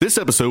This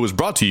episode was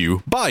brought to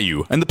you by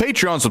you and the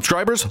Patreon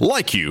subscribers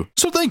like you.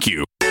 So thank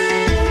you.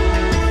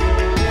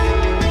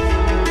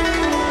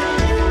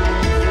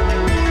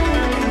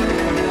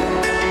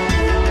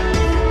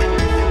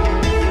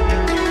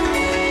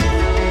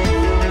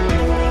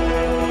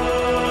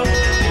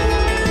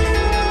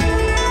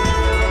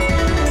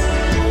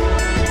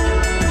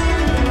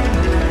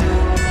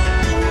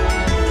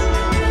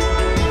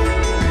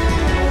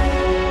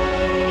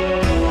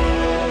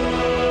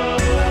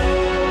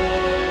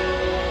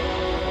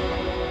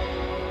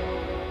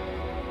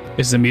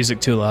 Is the music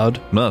too loud?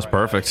 No, that's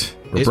perfect.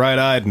 We're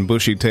bright-eyed and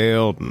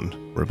bushy-tailed,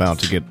 and we're about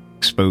to get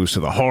exposed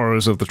to the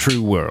horrors of the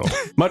true world.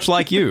 Much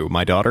like you,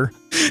 my daughter.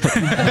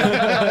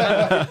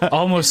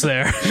 Almost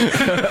there.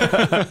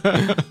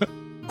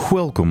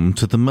 Welcome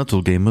to the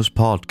Metal Gamers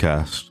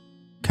Podcast,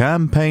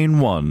 Campaign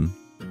 1,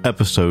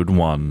 Episode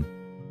 1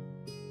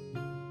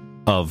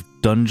 of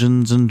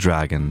Dungeons &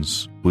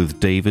 Dragons with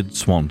David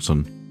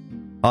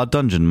Swanson, our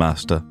Dungeon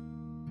Master.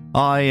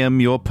 I am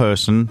your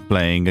person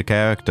playing a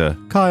character,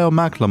 Kyle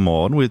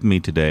McLemore, and with me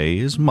today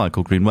is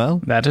Michael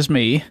Greenwell. That is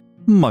me.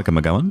 Micah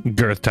McGowan.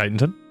 Girth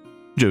Titanton.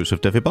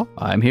 Joseph Deffibar.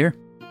 I'm here.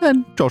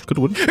 And Josh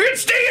Goodwin.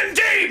 It's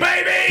D&D,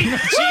 baby!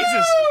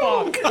 Jesus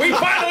fuck. We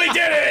finally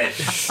did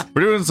it!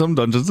 We're doing some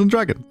Dungeons &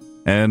 Dragons.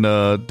 And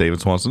David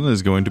Swanson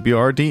is going to be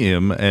our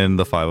DM, and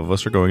the five of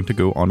us are going to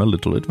go on a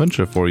little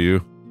adventure for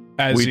you.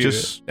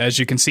 As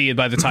you can see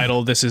by the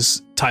title, this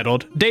is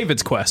titled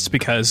David's Quest,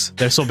 because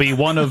this will be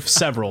one of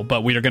several,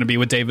 but we are going to be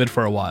with David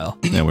for a while.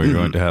 And we're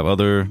going to have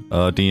other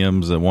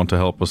DMs that want to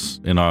help us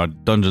in our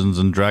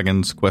Dungeons &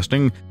 Dragons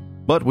questing.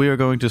 But we are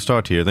going to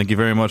start here. Thank you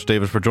very much,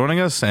 David, for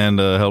joining us and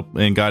help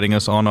in guiding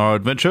us on our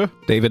adventure.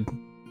 David,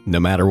 no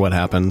matter what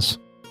happens,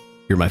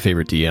 you're my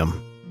favorite DM.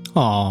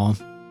 Aw.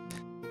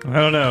 I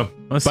don't know.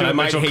 Let's see what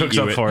Mitchell cooks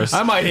up for us.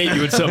 I might hate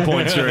you at some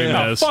point during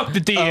this. Fuck the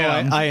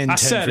DM. I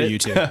intend for you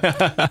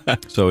to.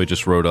 So we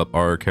just wrote up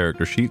our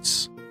character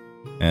sheets,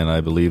 and I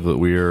believe that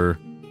we are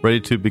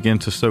ready to begin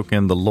to soak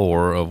in the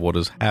lore of what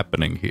is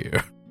happening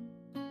here.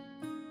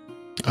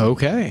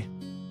 Okay.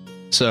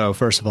 So,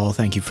 first of all,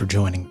 thank you for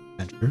joining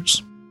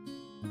Adventures.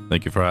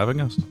 Thank you for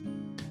having us.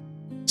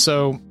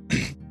 So,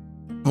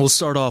 we'll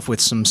start off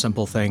with some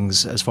simple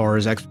things as far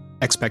as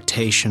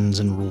expectations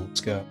and rules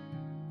go.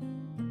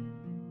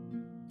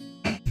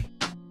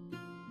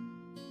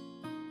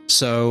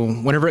 So,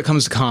 whenever it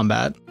comes to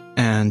combat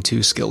and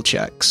to skill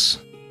checks,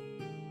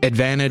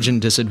 advantage and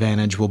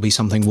disadvantage will be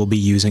something we'll be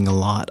using a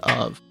lot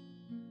of.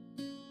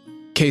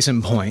 Case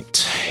in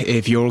point,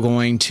 if you're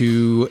going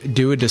to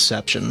do a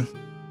deception,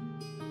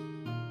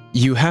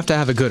 you have to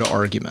have a good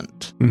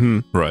argument.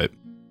 Mm-hmm. Right.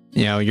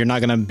 You know, you're not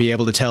going to be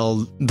able to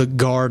tell the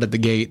guard at the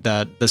gate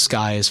that the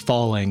sky is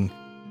falling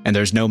and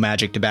there's no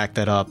magic to back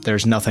that up.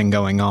 There's nothing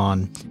going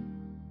on.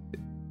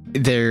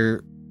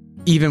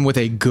 Even with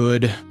a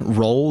good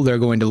roll, they're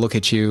going to look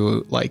at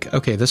you like,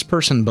 okay, this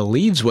person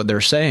believes what they're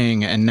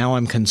saying, and now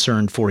I'm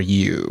concerned for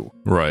you.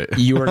 Right.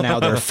 You are now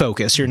their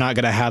focus. You're not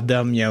going to have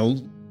them,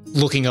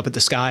 looking up at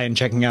the sky and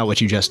checking out what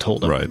you just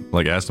told them. Right.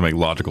 Like, it has to make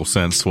logical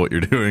sense what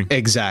you're doing.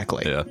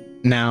 Exactly. Yeah.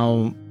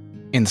 Now,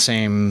 in the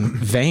same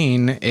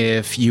vein,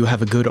 if you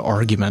have a good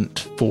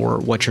argument for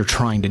what you're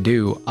trying to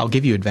do, I'll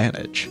give you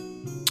advantage.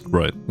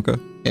 Right. Okay.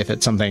 If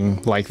it's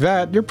something like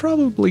that, you're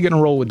probably going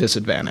to roll with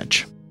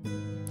disadvantage.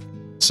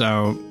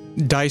 So,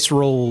 dice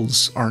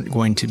rolls aren't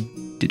going to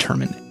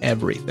determine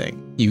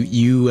everything.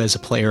 You as a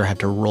player have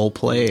to role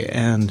play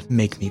and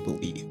make me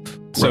believe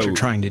what you're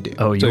trying to do.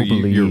 Oh, so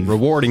you're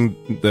rewarding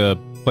the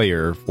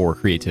player for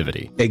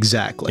creativity.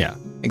 Exactly. Yeah.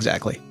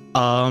 Exactly.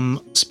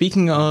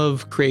 Speaking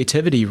of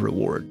creativity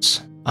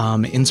rewards,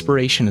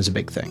 inspiration is a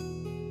big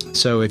thing.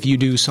 So if you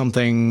do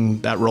something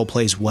that role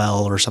plays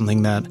well or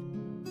something that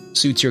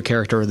suits your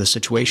character or the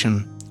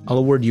situation, I'll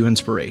award you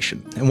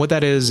inspiration. And what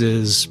that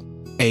is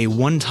a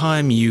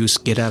one-time use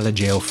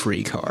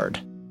get-out-of-jail-free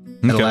card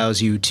that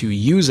allows you to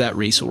use that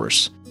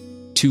resource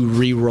to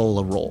re-roll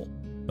a roll.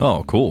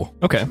 Oh, cool.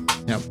 Okay.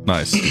 Yep.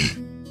 Nice.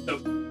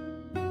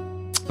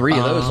 3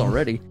 of those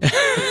already.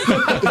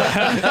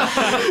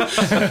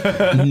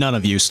 None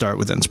of you start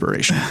with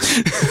inspiration.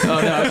 Oh,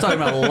 no, I was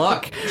talking about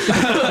luck.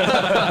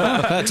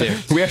 That too.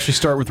 We actually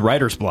start with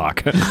writer's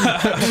block.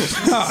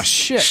 Oh,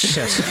 shit.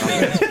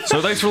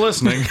 So thanks for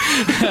listening.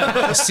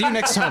 See you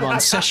next time on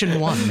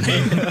Session 1.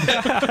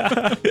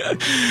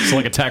 It's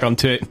like Attack on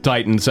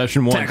Titan,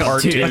 Session 1,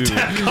 Part 2.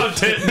 Attack on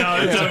Titties. No,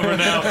 it's over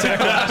now. Attack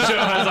on Show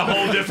has a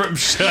whole different...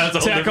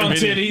 Attack on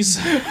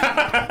Titties.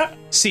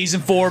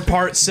 Season 4,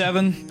 Part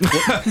 7.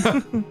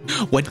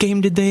 What game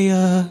did they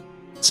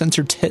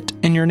censor tit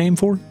in your name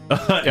for?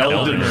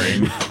 Elden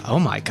Ring. Oh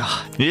my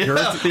god. Yeah.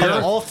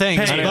 Of all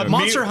things, Hey, but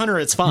Monster Hunter,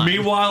 it's fine.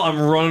 Meanwhile, I'm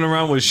running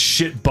around with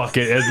Shit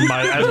Bucket as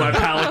my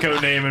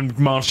Palico name in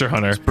Monster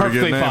Hunter.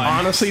 Perfectly fine.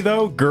 Honestly,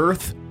 though,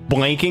 Girth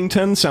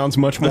Blankington sounds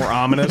much more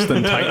ominous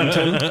than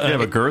Titanton. Yeah,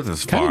 but Girth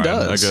is fine, Kinda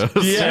does. I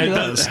guess. Yeah, it it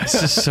does. does.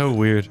 It's just so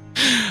weird.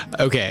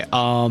 Okay,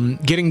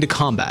 getting to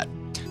combat.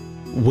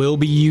 We'll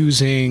be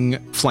using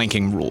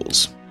flanking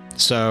rules.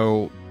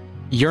 So,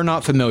 you're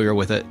not familiar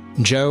with it.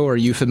 Joe, are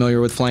you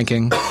familiar with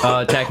flanking?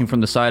 Attacking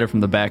from the side or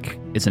from the back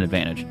is an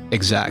advantage.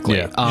 Exactly.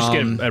 Yeah, you just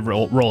get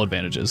roll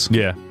advantages.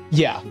 Yeah.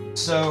 Yeah.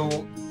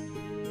 So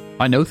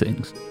I know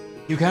things.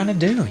 you kind of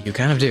do. You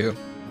kind of do.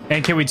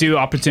 And can we do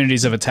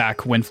opportunities of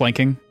attack when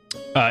flanking?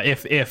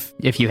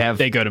 If you have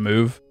they go to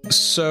move.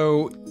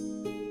 So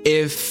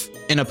if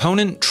an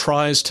opponent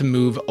tries to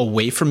move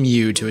away from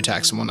you to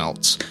attack someone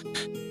else,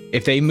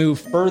 if they move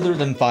further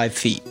than 5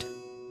 feet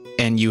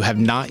and you have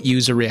not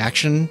used a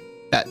reaction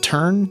that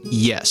turn,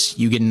 yes,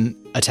 you get an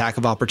attack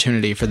of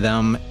opportunity for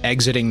them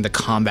exiting the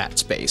combat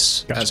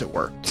space, as it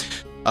were.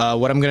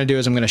 What I'm going to do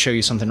is I'm going to show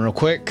you something real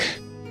quick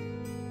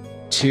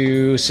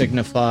to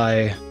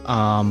signify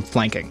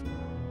flanking.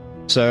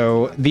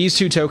 So these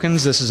two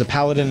tokens, this is a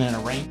paladin and a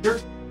ranger.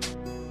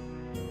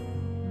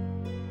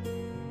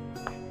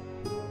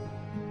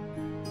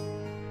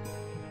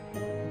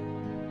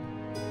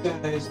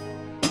 Guys,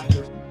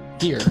 either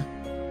here.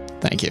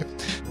 Thank you.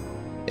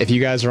 If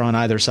you guys are on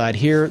either side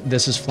here,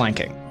 this is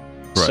flanking.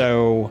 Right.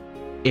 So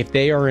if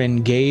they are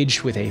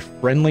engaged with a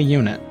friendly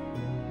unit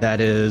that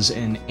is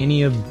in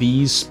any of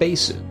these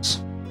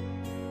spaces,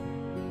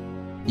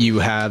 you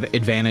have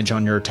advantage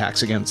on your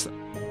attacks against them.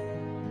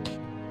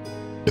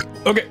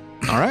 Okay.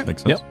 All right.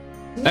 Makes sense.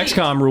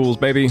 XCOM rules,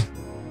 baby.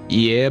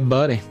 Yeah,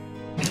 buddy.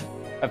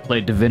 I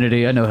played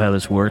Divinity. I know how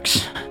this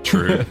works.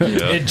 True.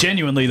 Yeah. It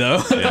genuinely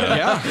though.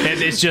 Yeah.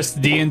 It's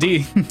just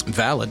D&D.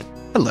 Valid.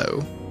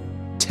 Hello,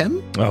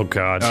 Tim. Oh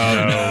God.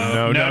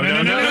 No. What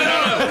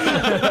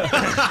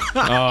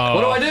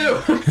do I do?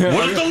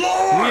 What is the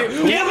Lord?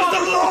 Give us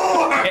the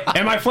Lord.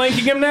 Am I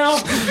flanking him now?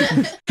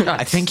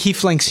 I think he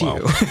flanks you.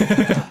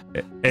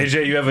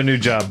 AJ, you have a new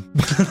job.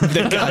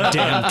 The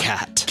goddamn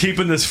cat.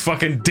 Keeping this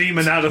fucking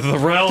demon out of the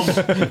realm.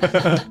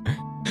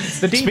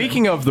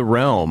 Speaking of the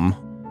realm,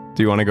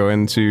 do you want to go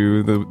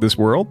into this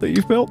world that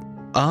you've built?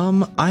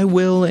 I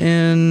will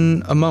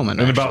in a moment.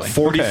 In about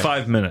actually.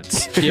 45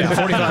 minutes. Yeah,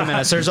 45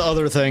 minutes. There's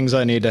other things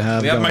I need to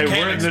have. Yeah,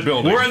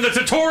 going. We're in the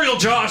tutorial,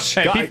 Josh.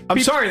 I'm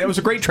sorry, that was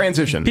a great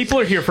transition. People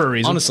are here for a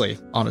reason.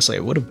 Honestly,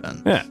 it would have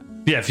been. Yeah.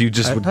 Yeah, if you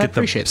just would I get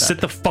appreciate that.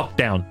 sit the fuck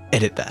down.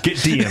 Edit that. Get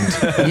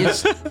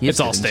DM'd. It's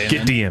all staying.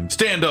 Get DM'd.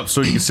 Stand up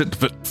so you can sit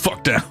the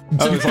fuck down.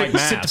 Oh, it's like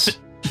mass.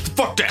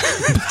 Fuck down.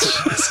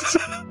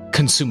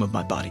 Consume of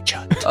my body,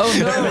 child. Oh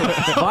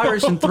no!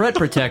 Virus and threat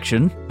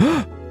protection.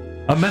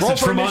 A message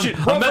from initiative.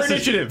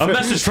 A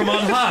message from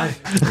on high.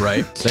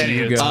 Right. There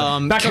you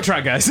go. Back on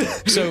track, guys.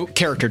 So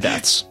character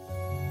deaths.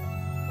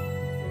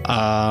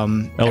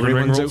 Elden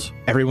Ring rules?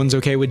 Everyone's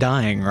okay with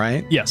dying,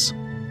 right? Yes.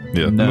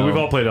 Yeah. No. We've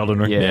all played Elden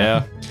Ring.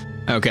 Yeah.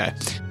 Okay.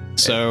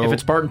 So If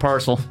it's part and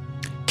parcel.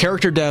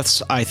 character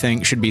deaths, I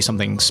think, should be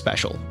something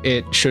special.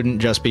 It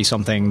shouldn't just be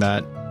something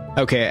that,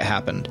 okay, it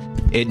happened.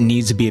 It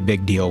needs to be a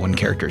big deal when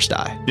characters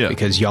die. Yeah.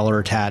 Because y'all are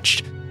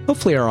attached.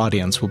 Hopefully our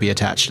audience will be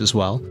attached as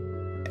well.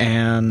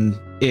 And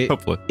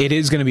Hopefully. it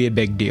is going to be a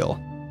big deal.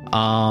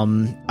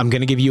 I'm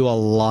going to give you a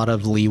lot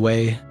of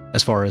leeway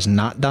as far as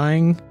not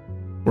dying.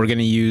 We're going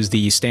to use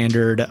the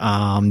standard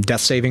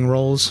death saving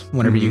rolls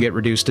whenever you get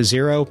reduced to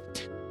 0.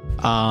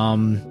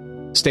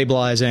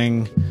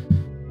 Stabilizing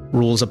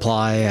rules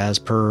apply as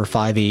per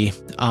 5e.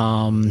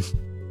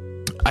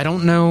 I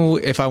don't know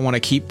if I want to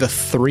keep the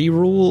 3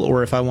 rule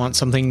or if I want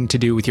something to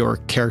do with your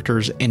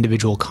character's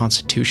individual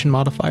constitution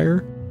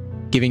modifier,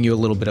 giving you a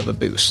little bit of a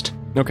boost.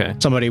 Okay.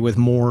 Somebody with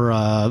more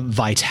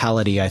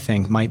vitality, I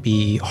think, might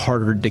be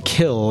harder to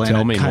kill, and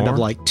Tell me I'd kind more. of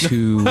like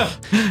to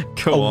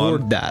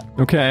award that.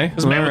 Okay.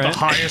 This man with All the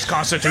right. highest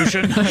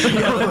constitution.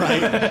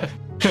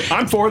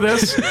 I'm for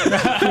this.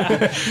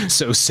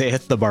 So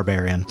saith the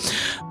barbarian.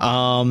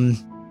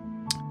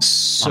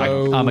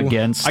 So I'm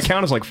against. I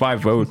count as like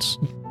 5 votes.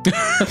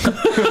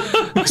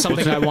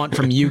 something I want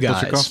from you What's your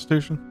guys.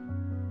 constitution?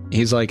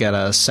 He's like at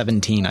a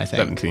 17, I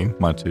think. 17.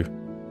 Mine too.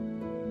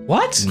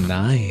 What?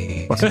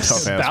 Nice.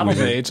 Tough-ass Battle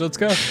wizard. Mage. Let's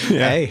go.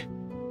 Hey,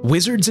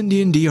 wizards in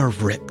D&D are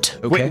ripped.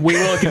 Okay. We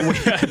will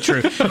get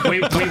true. We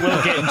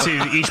will get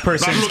into each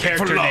person's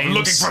character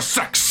names.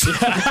 sex.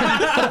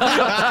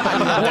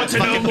 I want to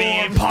know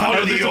more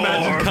part of the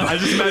orb. I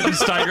just imagine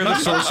Steiger the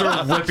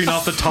sorcerer ripping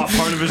off the top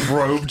part of his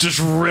robe, just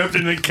ripped,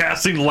 and then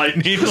casting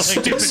lightning.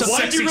 Like,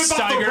 why'd you rip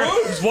off the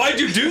robes? Why'd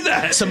you do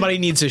that? Somebody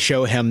needs to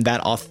show him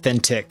that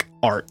authentic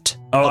art.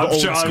 Oh, of I'm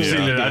old sure I've school seen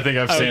it. D&D. I think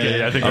I've seen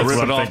it. I think I that's rip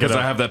what it I'm off thinking because I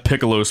of. have that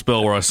Piccolo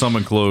spell where I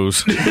summon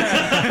clothes. We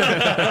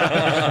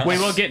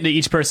will get into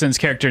each person's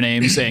character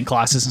names and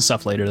classes and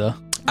stuff later, though.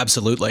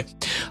 Absolutely.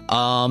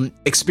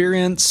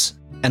 Experience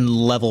and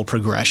level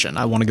progression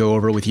I want to go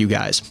over with you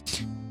guys.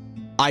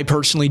 I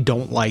personally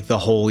don't like the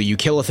whole you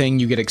kill a thing,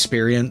 you get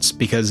experience,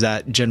 because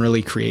that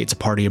generally creates a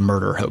party of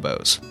murder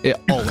hobos.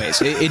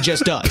 It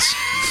just does.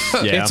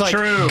 Yeah. It's like,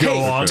 True. hey, Go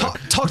on.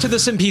 talk to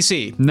this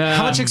NPC. Nah.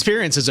 How much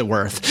experience is it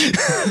worth?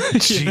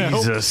 You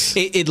know? Jesus.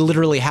 It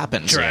literally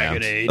happens.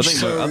 Dragon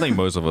Age. I think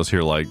most of us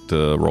here like to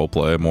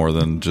roleplay more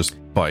than just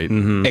fight.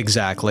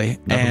 Exactly.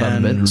 about the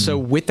bedroom. And so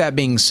with that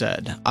being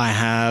said, I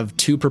have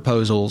 2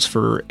 proposals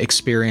for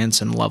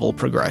experience and level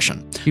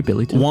progression. You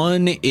Billy too.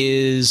 One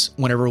is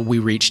whenever we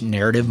reach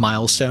narrative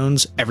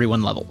milestones,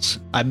 everyone levels.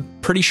 I'm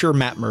pretty sure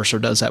Matt Mercer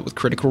does that with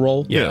Critical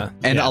Role. Yeah.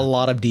 And a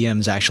lot of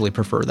DMs actually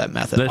prefer that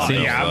method. That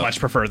seems- Yeah, I much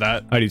prefer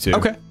that. I do too.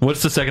 Okay.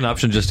 What's the second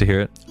option, just to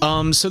hear it?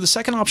 So the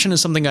second option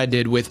is something I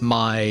did with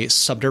my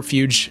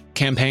Subterfuge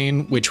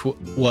campaign, which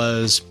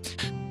was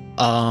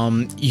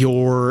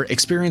your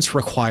experience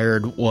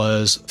required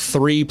was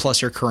 3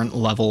 plus your current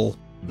level,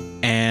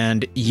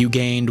 and you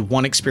gained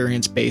 1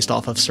 experience based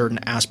off of certain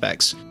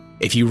aspects.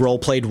 If you role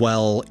played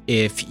well,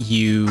 there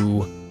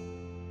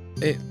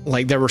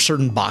were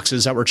certain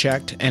boxes that were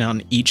checked, and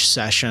on each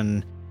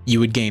session you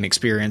would gain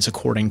experience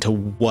according to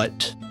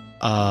what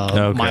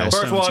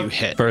milestones you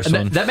hit. First And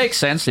one. that makes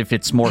sense if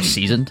it's more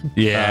seasoned.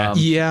 Yeah.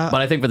 Yeah,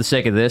 But I think for the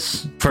sake of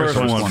this, First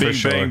one, Bing, for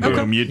sure. bang,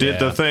 boom. You did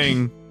the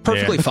thing.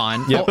 perfectly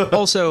fine.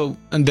 Also,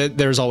 and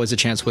there's always a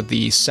chance with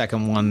the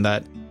second one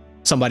that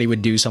somebody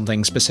would do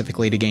something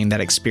specifically to gain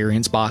that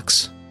experience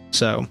box.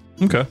 So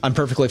Okay. I'm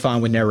perfectly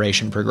fine with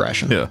narration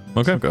progression. Yeah.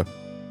 Okay.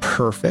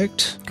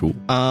 Perfect. Cool.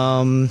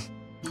 I'm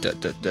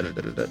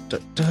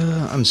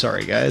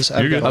sorry, guys.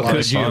 I've You're got a good. lot How of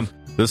could you? stuff.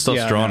 This stuff's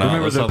Yeah, drawn out.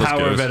 Remember, Let's the see how this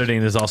power goes. of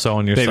editing is also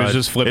on your David's side.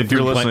 just flipping If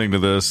you're through listening to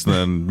this,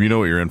 then you know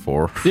what you're in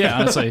for. Yeah,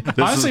 honestly.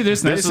 Honestly,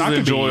 this this is not the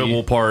gonna be-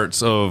 enjoyable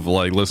parts of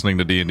like listening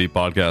to D&D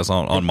podcasts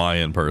on my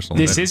end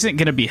personally. This isn't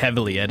going to be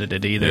heavily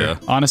edited either. Yeah.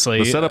 Honestly,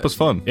 The setup is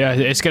fun. Yeah,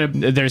 there's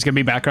gonna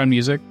be background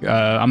music.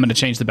 I'm gonna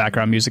change the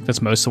background music.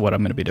 That's most of what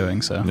I'm gonna be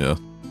doing. So Yeah.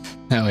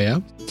 Hell yeah.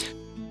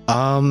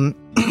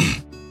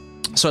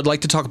 So I'd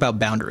like to talk about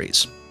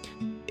boundaries.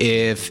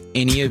 If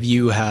any of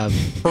you have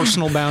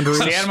personal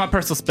boundaries, stay out of my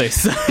personal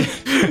space.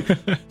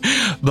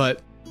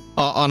 but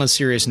on a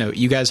serious note,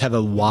 you guys have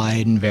a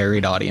wide and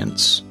varied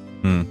audience.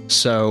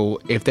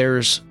 So if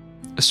there's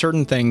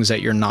certain things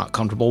that you're not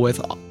comfortable with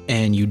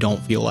and you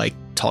don't feel like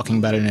talking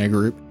about it in a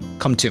group,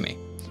 come to me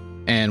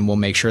and we'll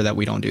make sure that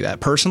we don't do that.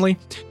 Personally,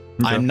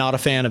 I'm not a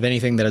fan of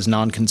anything that is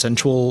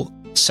non-consensual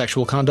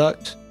sexual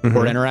conduct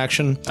or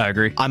interaction. I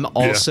agree. I'm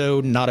also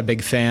not a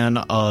big fan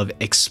of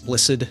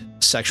explicit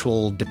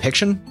sexual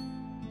depiction.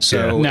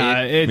 So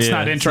Nah, it's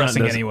not it's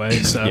interesting not- anyway.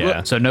 So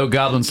Yeah. So no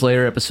Goblin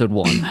Slayer episode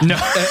 1. no,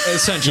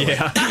 essentially.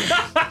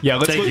 Yeah,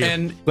 let's look,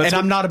 And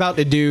I'm not about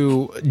to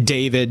do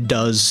David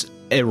does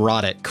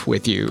erotic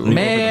with you.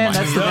 Man,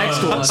 that's the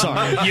next one.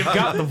 Sorry. you've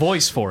got the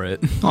voice for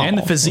it and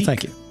the physique.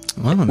 Thank you.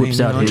 Well, I Whips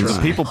mean, out I'll his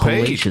try. people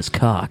pay. hellacious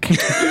cock. Oh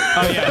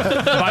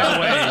yeah. By the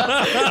way,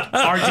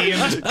 our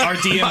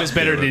DM is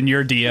better than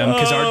your DM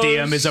because our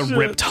DM is a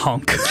ripped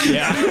hunk.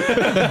 Yeah.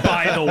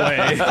 By the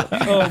way.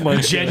 Oh my.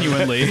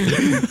 Genuinely.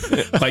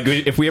 like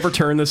if we ever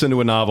turn this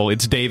into a novel,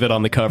 it's David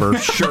on the cover,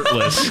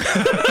 shirtless,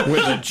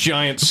 with a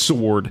giant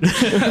sword.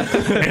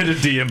 And a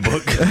DM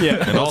book.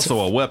 Yeah. And also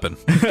a weapon.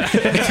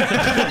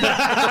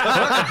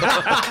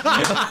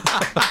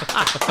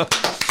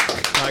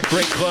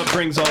 Great club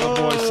brings all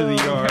the boys to the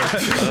yard.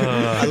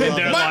 And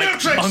they're like,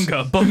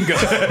 bunga,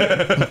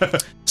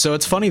 bunga. So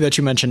it's funny that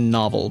you mentioned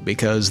novel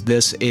because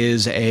this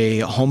is a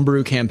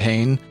homebrew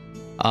campaign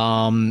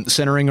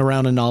centering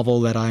around a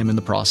novel that I'm in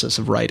the process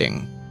of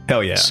writing.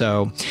 Hell yeah.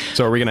 So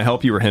So are we going to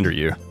help you or hinder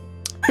you?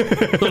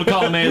 Little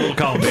column A, little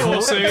column B.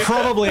 We'll see.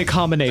 probably a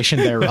combination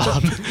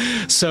thereof.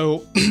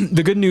 So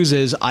the good news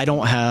is I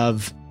don't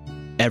have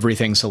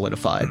everything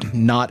solidified.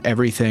 Not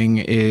everything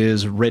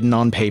is written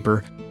on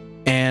paper.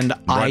 And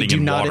I Riding do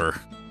in not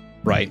water.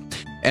 Right.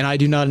 And I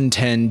do not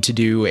intend to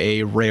do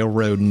a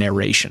railroad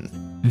narration.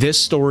 This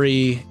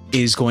story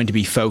is going to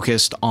be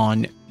focused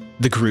on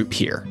the group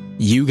here.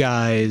 You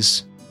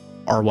guys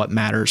are what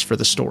matters for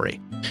the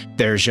story.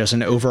 There's just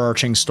an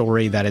overarching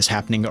story that is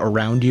happening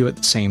around you at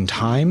the same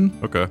time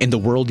Okay. in the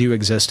world you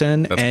exist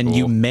in, That's and cool.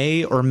 you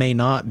may or may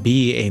not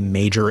be a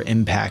major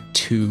impact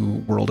to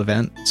world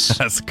events.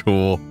 That's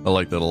cool. I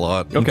like that a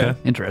lot. Okay.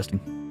 Interesting.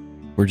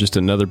 We're just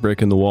another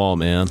brick in the wall,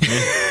 man.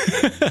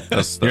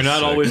 That's You're not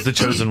sick. always the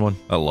chosen one.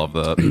 I love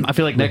that. I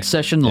feel like next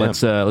session,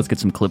 let's get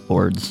some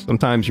clipboards.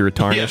 Sometimes you're a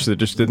tarnish that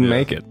just didn't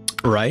make it.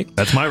 Right?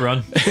 That's my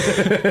run.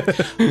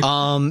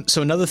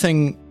 So another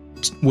thing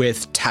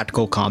with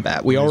tactical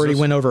combat, we already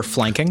went over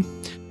flanking.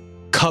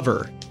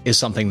 Cover is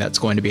something that's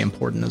going to be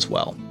important as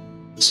well.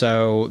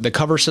 So the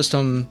cover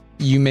system,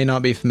 you may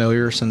not be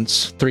familiar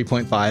since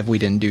 3.5, we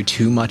didn't do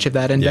too much of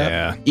that in depth.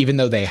 Yeah. Even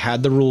though they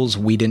had the rules,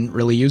 we didn't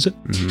really use it.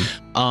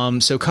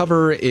 So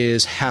cover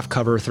is half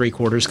cover,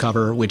 3/4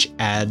 cover, which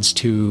adds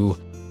to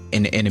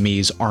an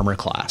enemy's armor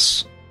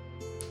class.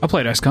 I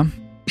played XCOM.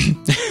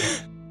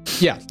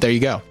 Yeah, there you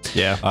go.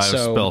 Yeah. I have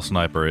So- spell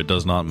sniper. It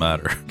does not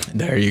matter.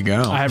 There you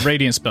go. I have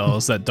radiant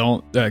spells that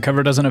don't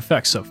cover doesn't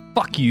affect. So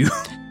fuck you.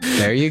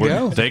 There you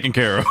go. Taken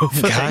care of.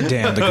 God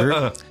damn,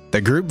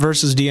 the group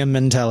versus DM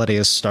mentality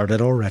has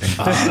started already.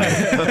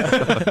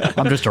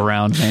 I'm just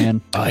around,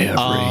 man. I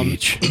have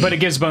reach. But it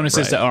gives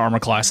bonuses to our armor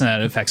class, and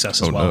that affects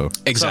us as Oh, well. no.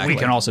 Exactly. So we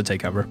can also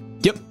take cover.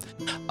 Yep.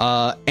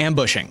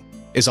 Ambushing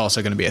is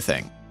also going to be a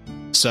thing.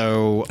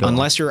 So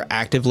unless you're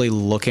actively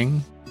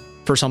looking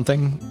for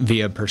something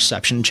via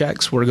perception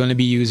checks, we're going to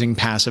be using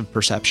passive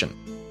perception.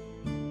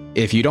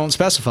 If you don't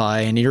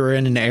specify and you're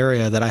in an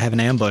area that I have an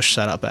ambush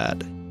set up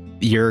at,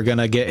 you're going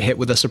to get hit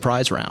with a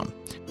surprise round.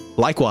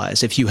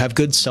 Likewise, if you have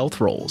good stealth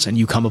rolls and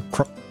you come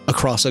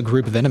across a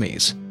group of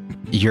enemies,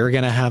 you're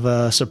going to have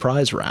a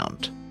surprise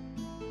round.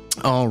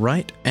 All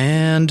right,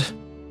 and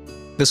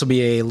this will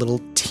be a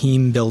little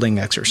team building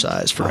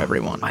exercise for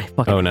everyone. I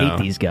fucking hate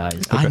these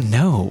guys. I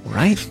know,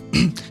 right?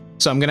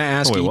 So I'm going to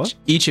ask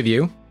each of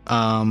you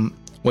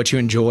what you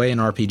enjoy in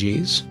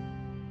RPGs.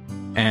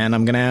 And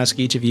I'm going to ask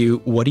each of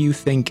you, what do you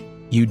think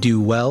you do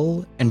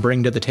well and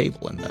bring to the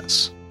table in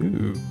this?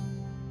 Ooh.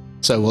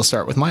 So we'll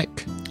start with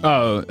Mike.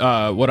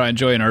 What I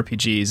enjoy in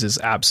RPGs is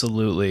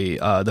absolutely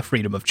the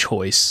freedom of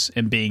choice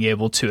and being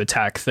able to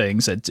attack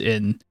things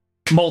in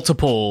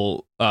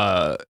multiple...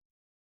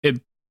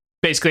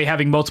 basically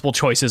having multiple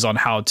choices on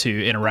how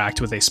to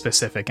interact with a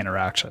specific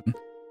interaction.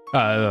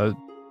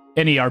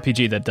 Any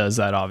RPG that does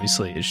that,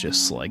 obviously, is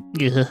just like...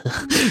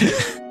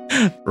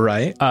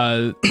 Right.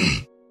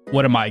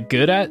 What am I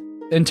good at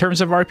in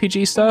terms of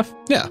RPG stuff?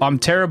 Yeah. I'm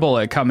terrible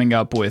at coming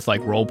up with like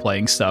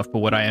role-playing stuff, but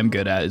what I am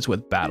good at is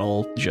with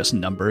battle, just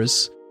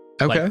numbers.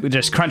 Okay. Like,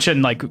 just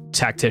crunching like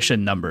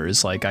tactician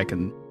numbers. Like I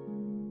can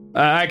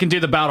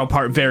do the battle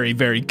part very,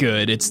 very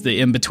good. It's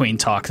the in-between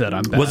talk that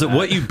I'm bad Was it at.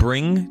 what you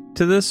bring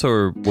to this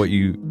or what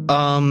you...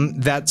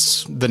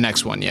 That's the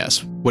next one,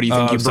 yes. What do you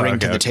think you bring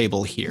to the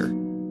table here?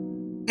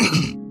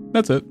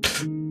 That's it.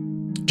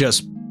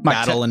 Just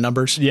battle and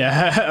numbers?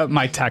 Yeah,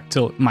 my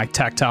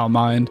tactile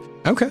mind.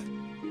 Okay.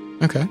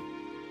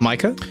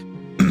 Micah?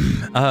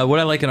 What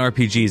I like in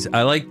RPGs,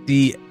 I like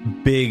the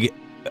big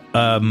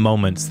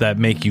moments that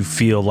make you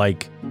feel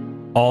like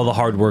all the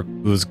hard work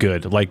was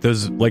good. Like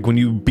those, like when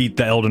you beat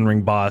the Elden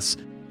Ring boss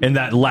in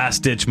that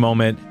last ditch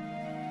moment,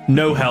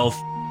 no health,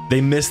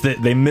 they miss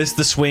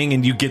the swing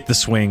and you get the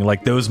swing.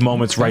 Like those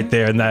moments right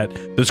there, and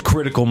those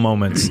critical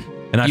moments.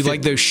 And you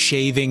like those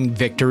shaving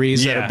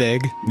victories that are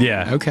big?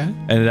 Yeah. Okay.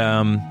 And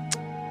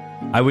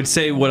I would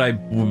say what I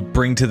would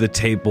bring to the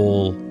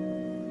table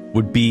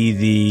would be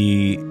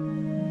the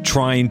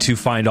trying to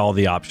find all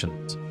the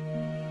options.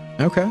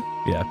 Okay.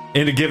 Yeah.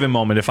 In a given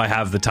moment, if I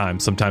have the time.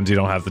 Sometimes you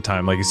don't have the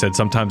time. Like you said,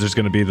 sometimes there's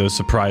going to be those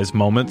surprise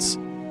moments.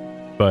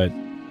 But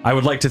I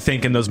would like to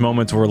think in those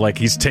moments where like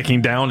he's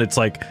ticking down, it's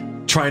like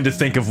trying to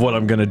think of what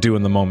I'm going to do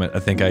in the moment. I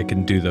think I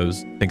can do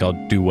those. I think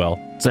I'll do well.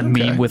 It's a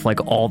meme with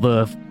like all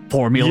the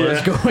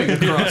formulas going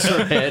across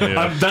her head.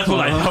 That's what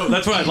I hope.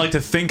 That's what I'd like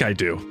to think I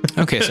do.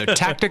 Okay, so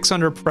tactics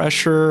under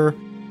pressure.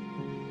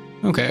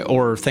 Okay,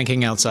 or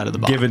thinking outside of the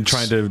box. Given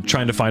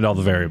trying to find all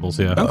the variables.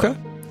 Yeah. Okay.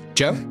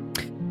 Joe?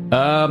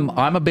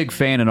 I'm a big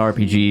fan in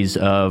RPGs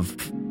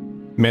of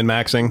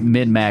min-maxing.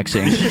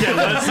 Min-maxing. Yeah,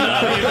 let's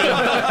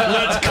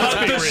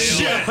cut the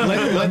shit.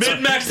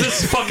 Min-max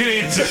this fucking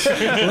answer.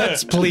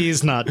 Let's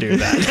please not do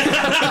that.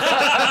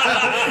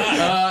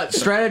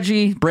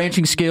 Strategy,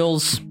 branching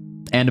skills,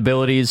 and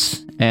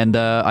abilities, and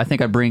I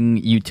think I bring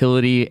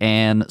utility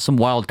and some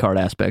wild card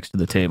aspects to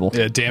the table.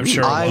 Yeah, damn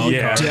sure. I would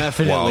Wild card.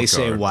 definitely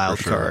say wild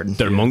card.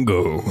 They're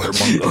Mungo.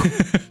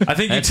 I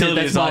think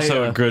utility is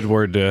also a good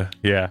word to,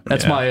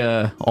 That's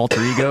my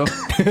alter ego.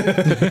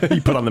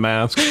 You put on the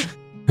mask.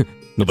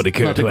 Nobody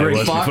cared who I was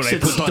before I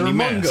put on the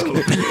mask.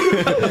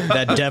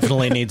 That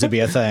definitely needs to be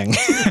a thing.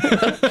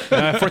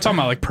 If we're talking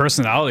about like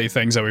personality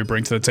things that we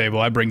bring to the table,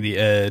 I bring the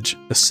edge,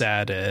 the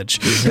sad edge.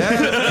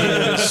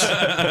 That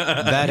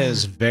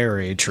is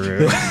very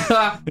true.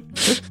 Got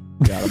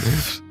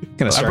him.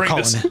 Gonna start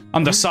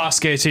I'm the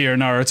Sasuke to your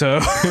Naruto.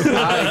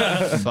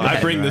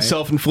 I bring the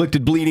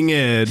self-inflicted bleeding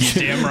edge.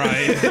 Damn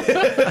right.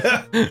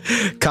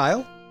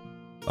 Kyle?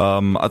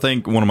 I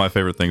think one of my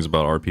favorite things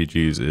about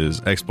RPGs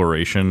is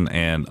exploration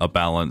and a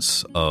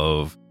balance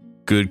of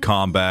good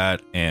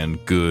combat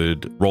and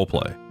good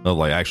roleplay.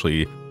 Like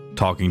actually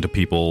talking to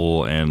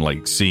people and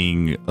like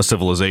seeing a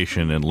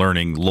civilization and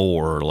learning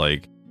lore,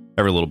 like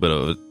every little bit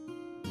of it.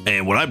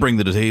 And what I bring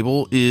to the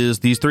table is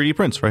these 3D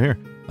prints right here.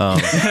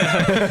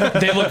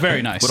 They look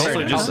very nice. But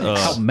also just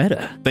How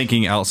meta.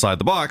 thinking outside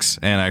the box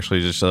and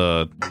actually just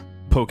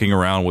poking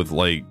around with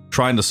like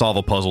trying to solve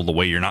a puzzle the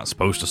way you're not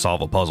supposed to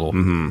solve a puzzle.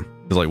 Mm-hmm.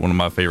 Is like one of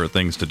my favorite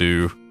things to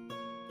do.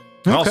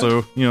 And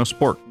also,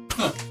 sport.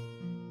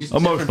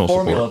 Emotional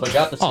support. But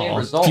got the same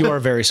result. You are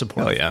very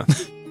supportive. Oh, yeah.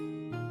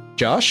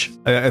 Josh?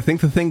 I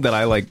think the thing that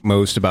I like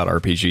most about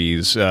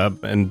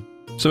RPGs, and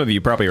some of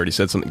you probably already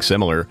said something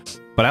similar,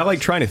 but I like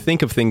trying to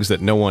think of things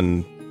that no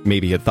one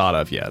maybe had thought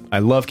of yet. I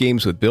love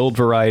games with build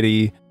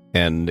variety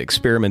and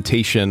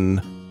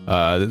experimentation.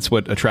 That's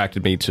what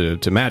attracted me to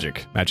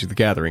Magic the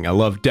Gathering. I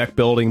love deck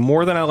building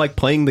more than I like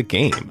playing the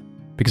game.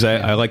 Because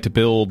I like to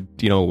build,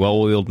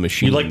 well-oiled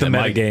machines. You like the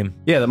meta game.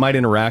 Yeah, that might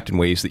interact in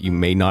ways that you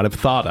may not have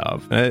thought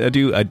of. I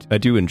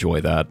do enjoy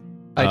that.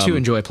 I too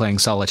enjoy playing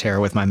solitaire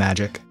with my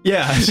Magic.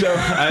 Yeah, so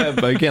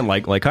again,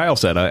 like Kyle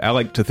said, I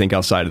like to think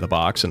outside of the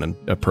box and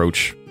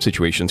approach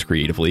situations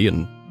creatively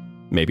and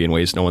maybe in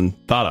ways no one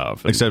thought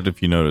of. Except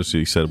if you notice,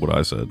 he said what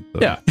I said.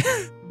 So. Yeah.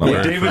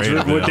 What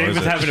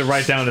David's having to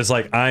write down is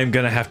like, I'm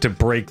gonna have to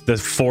break the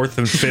 4th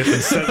and 5th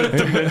and 7th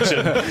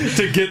dimension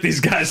to get these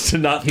guys to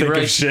not think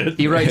of shit.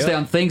 He writes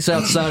down things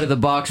outside of the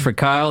box for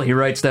Kyle. He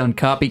writes down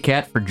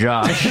copycat for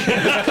Josh.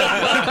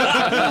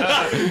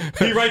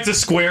 He writes a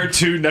square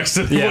 2 next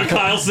to what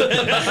Kyle said.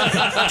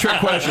 Trick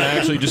question. I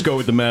actually just go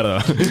with the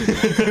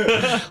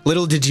meta.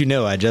 Little did you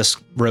know, I just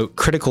wrote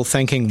critical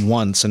thinking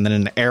once and then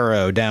an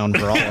arrow down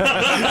for all of it.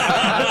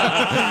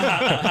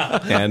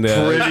 And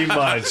Pretty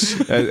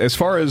much. as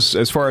far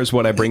as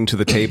what I bring to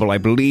the table, I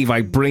believe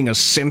I bring a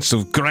sense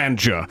of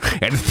grandeur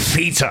and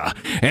theater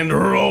and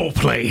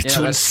roleplay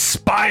to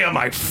inspire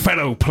my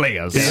fellow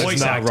players. Yeah, Voice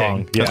not acting.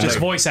 wrong. Yeah. Just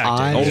voice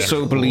acting. I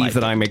Also believe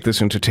that I make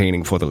this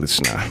entertaining for the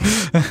listener.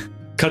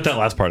 Cut that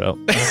last part out.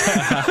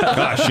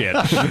 Ah, shit.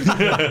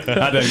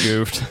 I done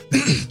goofed.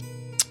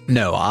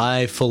 No,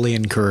 I fully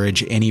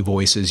encourage any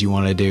voices you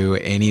want to do,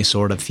 any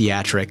sort of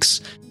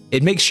theatrics.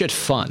 It makes shit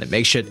fun. It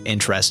makes shit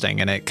interesting,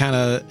 and it kind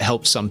of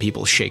helps some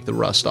people shake the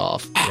rust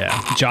off. Yeah.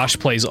 Josh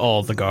plays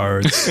all the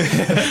guards.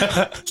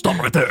 Stop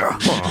right there.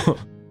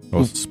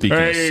 Well, speaking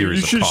of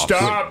series of cops.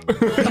 Stop.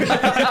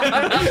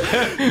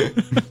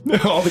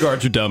 All the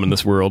guards are dumb in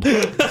this world.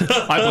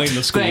 I blame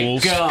the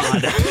schools.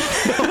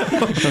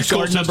 Thank God.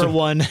 Guard number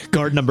 1,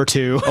 guard number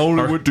 2.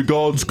 Only went to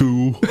God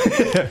school.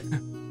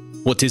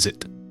 What is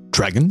it?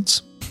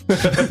 Dragons?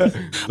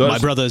 My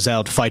brother's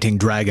out fighting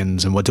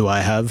dragons, and what do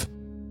I have?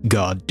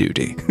 God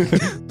duty.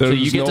 So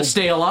you get to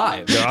stay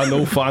alive. There are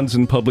no funds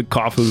in public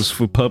coffers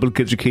for public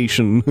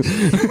education.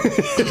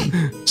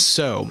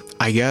 So,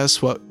 I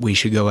guess what we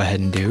should go ahead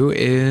and do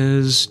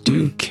is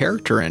do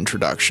character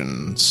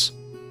introductions.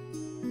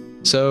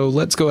 So,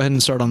 let's go ahead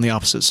and start on the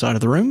opposite side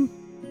of the room.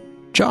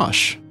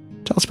 Josh,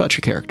 tell us about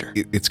your character.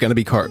 It's going to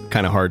be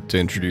kind of hard to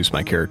introduce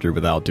my character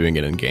without doing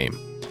it in game.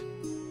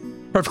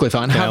 Perfectly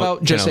fine. How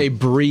about just a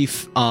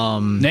brief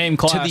Name,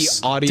 class,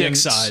 to the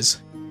audience? dick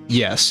size.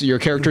 Yes, your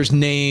character's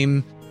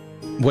name,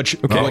 what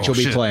you'll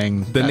be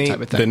playing, The that name, type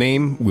of thing. the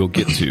name we'll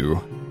get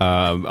to.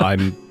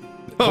 I'm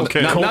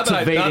Okay. Not that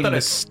Cultivating I,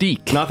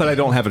 mystique. not that I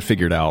don't have it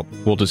figured out.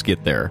 We'll just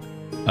get there.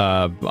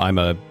 I'm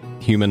a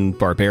human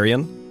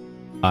barbarian.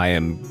 I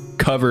am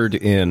covered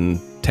in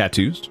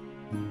tattoos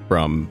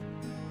from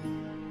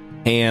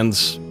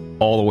hands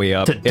all the way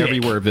up, To dick.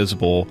 everywhere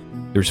visible.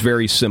 There's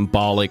very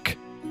symbolic,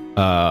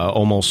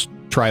 almost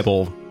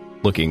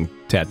tribal-looking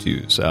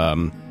tattoos.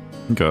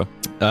 Okay.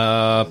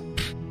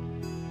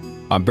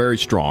 I'm very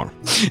strong.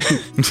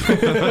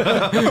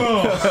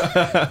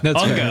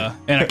 Unga.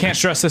 And I can't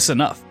stress this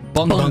enough.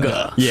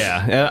 Bunga.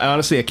 Yeah,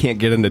 honestly, I can't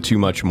get into too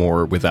much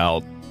more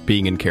without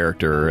being in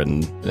character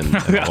and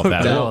all of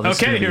that. No, this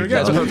is Okay, gonna here be we go.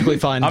 That's perfectly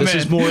fine. I'm This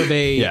is in. more of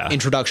a Yeah.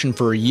 introduction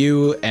for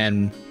you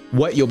and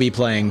what you'll be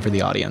playing for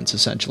the audience,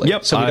 essentially.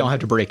 Yep, So we I- don't have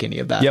to break any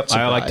of that. Yep,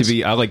 I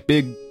like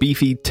big,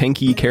 beefy,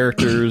 tanky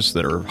characters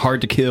that are hard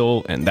to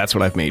kill, and that's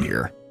what I've made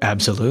here.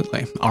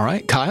 Absolutely. All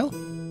right, Kyle.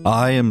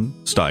 I am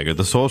Steiger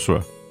the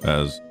Sorcerer,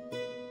 as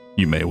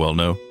you may well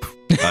know.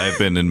 I have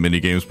been in many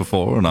games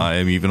before, and I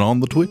am even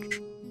on the Twitch.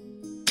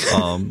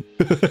 I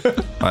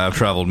have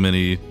traveled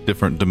many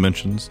different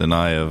dimensions, and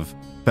I have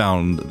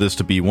found this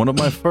to be one of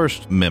my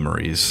first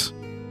memories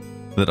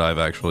that I've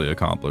actually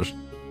accomplished.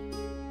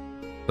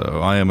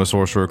 So I am a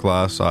sorcerer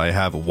class. I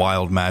have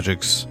wild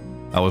magics.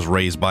 I was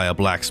raised by a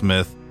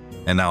blacksmith,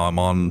 and now I'm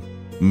on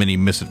many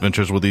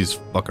misadventures with these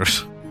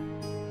fuckers.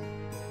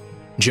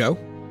 Joe.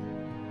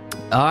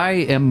 I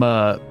am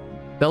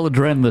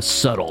Belladren the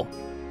Subtle.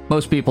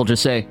 Most people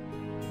just say,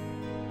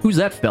 "Who's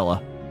that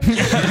fella?"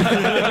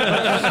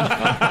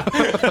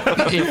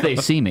 If they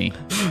see me.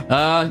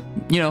 My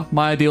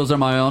ideals are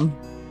my own.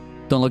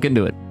 Don't look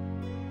into it.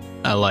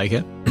 I like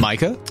it.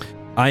 Micah.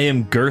 I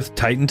am Girth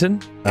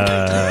Titanton.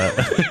 I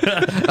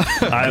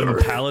am a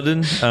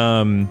paladin.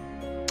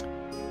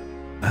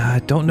 I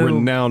don't know.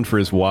 Renowned for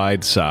his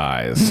wide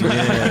size.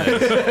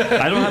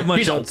 I don't have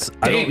much else.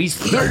 He's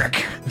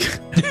thick.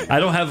 I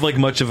don't have like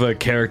much of a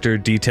character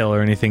detail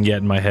or anything yet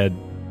in my head.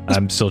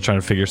 I'm still trying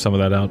to figure some of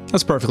that out.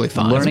 That's perfectly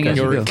fine. Learning as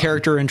you your go.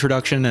 character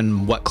introduction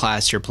and what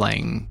class you're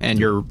playing and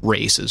your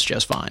race is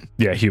just fine.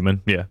 Yeah,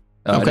 human. Yeah.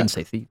 I Okay. didn't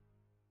say thief.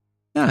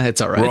 Yeah, it's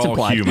all right. We're It's all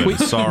implied. human.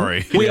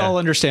 Sorry. We all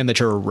understand that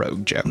you're a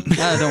rogue, Joe.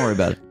 Don't worry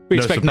about it. We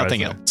No expect surprise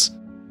nothing there. else.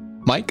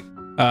 Mike.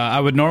 I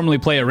would normally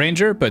play a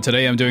ranger, but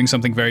today I'm doing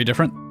something very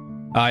different.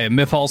 I am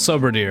Mifal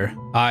Soberdeer.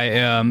 I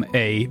am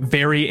a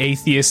very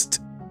atheist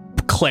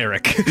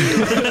cleric.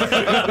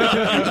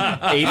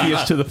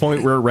 Atheist to the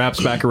point where it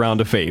wraps back around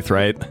to faith,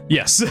 right?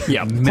 Yes.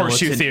 Yeah.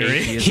 Horseshoe Militant theory.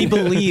 atheist. He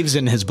believes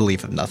in his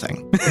belief of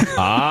nothing.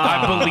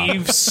 I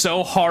believe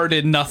so hard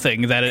in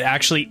nothing that it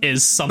actually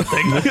is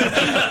something. By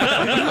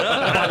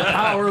the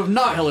power of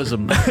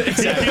nihilism. He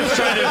keeps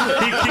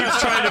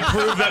trying to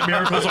prove that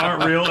miracles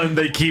aren't real, and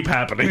they keep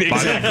happening.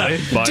 Exactly.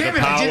 By the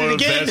power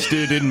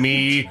vested in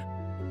me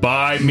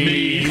by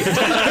me.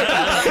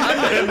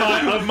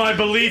 of my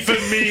belief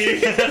in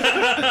me.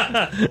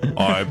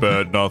 I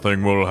bet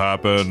nothing will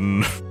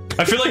happen.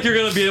 I feel like you're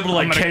gonna be able to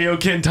like KO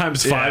Kin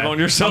times 5 on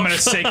yourself. I'm gonna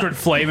sacred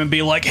flame and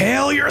be like,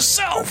 hail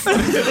yourself.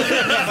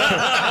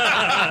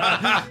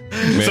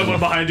 Someone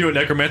behind you, a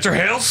necromancer,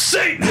 hail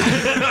Satan.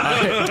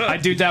 I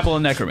do dabble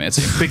in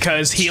necromancy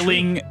because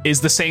healing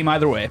is the same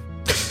either way.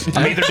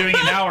 I'm either doing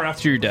it now or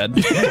after you're dead.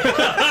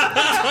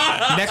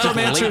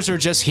 Necromancers are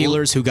just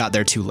healers who got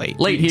there too late.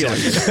 Late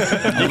healers.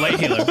 A late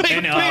healer.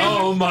 And,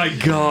 Oh my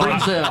god.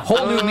 Brings a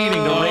whole new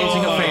meaning to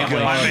raising a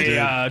family.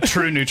 I'm a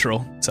true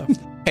neutral. So,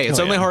 Hey, it's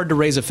only hard to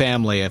raise a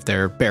family if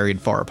they're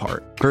buried far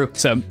apart. True.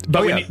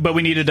 but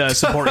we needed a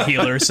support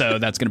healer, so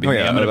that's gonna be me.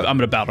 I'm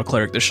gonna battle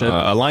cleric this shit.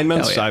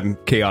 Alignments, Hell yeah. I'm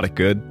chaotic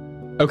good.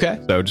 Okay.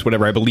 So just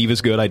whatever I believe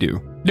is good, I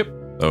do.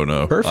 Oh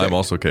no. Perfect. I'm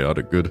also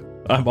chaotic good.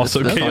 I'm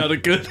also That's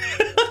chaotic good.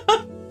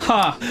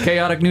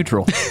 Chaotic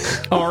neutral.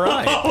 All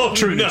right. Oh,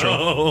 true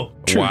neutral.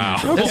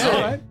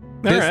 Wow.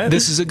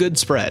 This is a good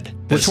spread.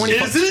 Is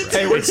it?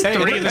 Hey, It's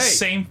three of the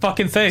same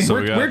fucking thing. So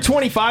we got- We're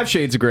 25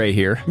 shades of gray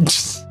here.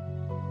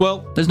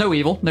 Well, There's no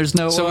evil. There's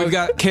no. so we've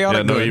got chaotic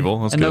Yeah, no good,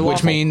 evil. That's And good. no which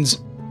lawful. means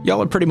y'all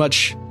are pretty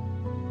much,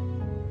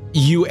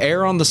 you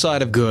err on the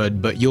side of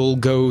good, but you'll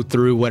go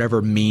through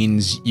whatever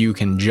means you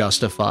can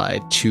justify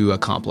to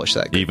accomplish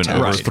that good Even task.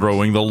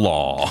 overthrowing the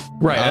law.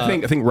 Right. I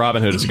think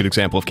Robin Hood is a good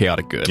example of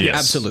chaotic good. Yes.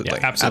 Absolutely.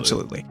 Yeah,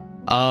 absolutely.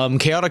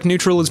 Chaotic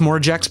neutral is more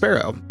Jack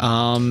Sparrow.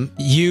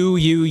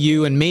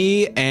 You, and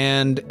me,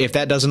 and if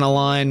that doesn't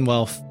align,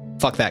 well,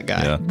 fuck that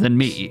guy. Yeah. Than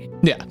me.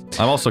 Yeah.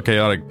 I'm also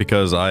chaotic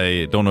because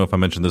I don't know if I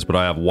mentioned this, but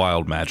I have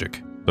wild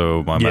magic.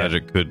 So my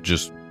magic could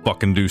just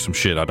fucking do some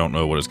shit I don't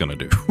know what it's gonna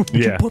do.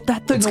 Yeah. Put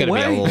that thing It's going to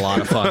be away. a lot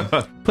of fun.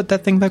 Put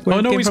that thing back where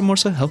it no, came he's- from,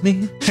 Morsa. Help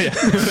me.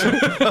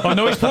 Oh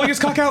no, he's pulling his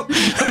cock out.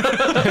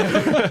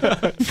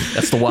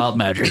 That's the wild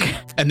magic.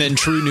 And then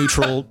true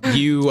neutral,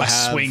 you I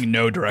have... swing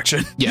no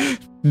direction. Yeah.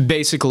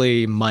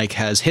 Basically, Mike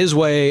has his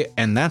way,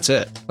 and that's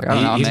it. Like, I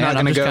don't know, He's man, not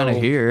I'm going to just go kinda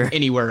here.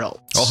 anywhere else.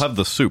 I'll have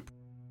the soup.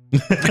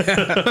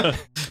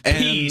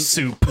 Pea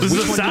soup. This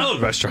is a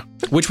salad restaurant.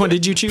 Which one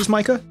did you choose,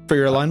 Micah, for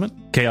your alignment?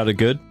 Chaotic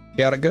good.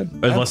 Chaotic good?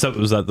 Unless that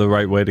was that the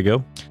right way to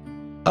go.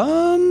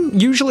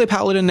 Usually a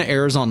paladin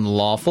errs on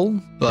lawful,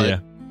 but Yeah.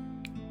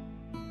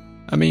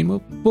 I mean,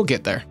 we'll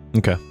get there.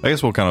 Okay. I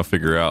guess we'll kind of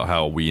figure out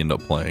how we end up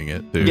playing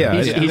it too. Yeah,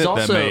 He's that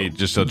also- may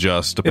just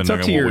adjust depending up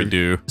on to what your- we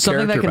do.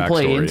 Something that Character can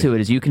play backstory. into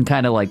it is you can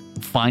kind of like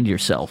find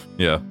yourself.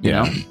 Yeah. You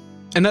know,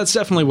 And that's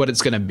definitely what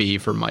it's going to be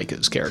for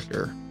Micah's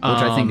character, which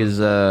I think is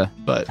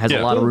but has a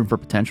yeah. lot of room for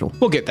potential.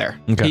 we'll get there.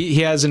 Okay.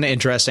 He has an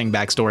interesting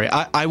backstory.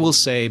 I will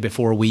say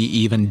before we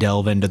even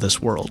delve into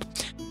this world,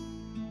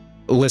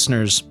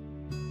 listeners,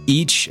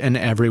 each and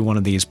every one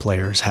of these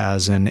players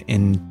has an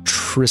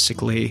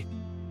intrinsically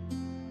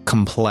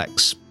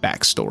complex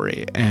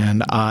backstory,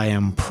 and I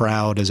am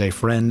proud as a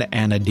friend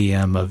and a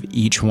DM of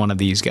each one of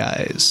these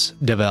guys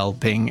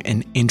developing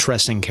an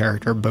interesting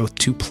character both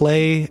to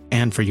play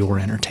and for your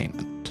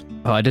entertainment.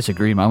 Oh, I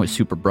disagree. Mine was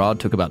super broad.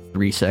 Took about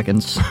 3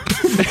 seconds.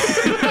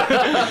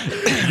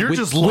 You're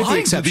just lying with the to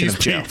exception these of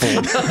Joe.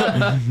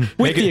 people.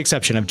 With the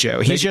exception of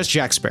Joe. He's just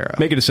Jack Sparrow.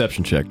 Make a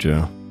deception check,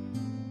 Joe.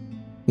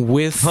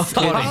 With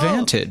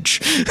advantage.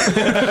 It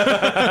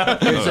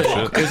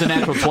was a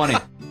natural 20.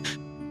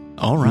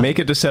 All right. Make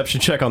a deception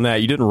check on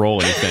that. You didn't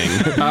roll anything.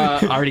 I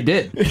already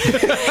did.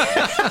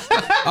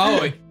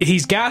 Oh,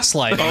 he's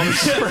gaslighting.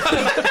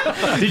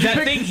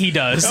 That thing he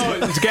does. Oh,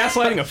 is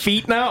gaslighting a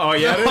feat now? Oh,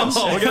 yeah, it is.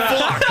 Look at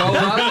that. Hold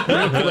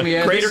on. Let me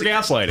add Greater this.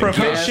 gaslighting.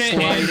 Proficient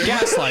in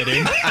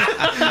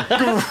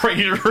gaslighting.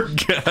 Greater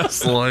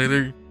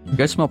gaslighting. You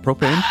guys smell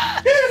propane?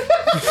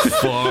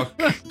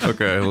 Fuck.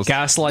 Okay. Let's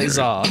Gaslight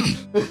Za.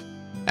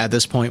 At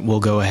this point,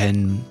 we'll go ahead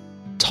and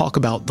talk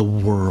about the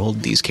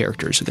world these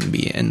characters are going to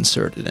be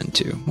inserted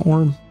into,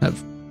 or have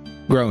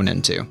grown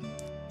into,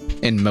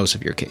 in most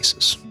of your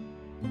cases.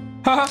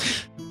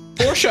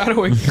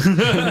 Foreshadowing.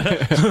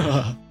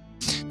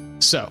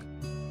 So,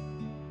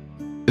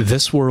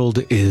 this world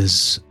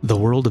is the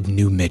world of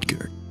New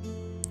Midgard.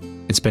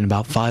 It's been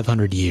about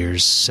 500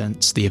 years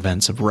since the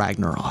events of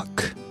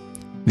Ragnarok,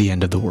 the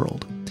end of the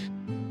world.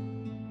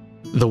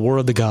 The war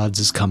of the gods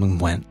has come and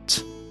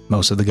went.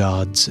 Most of the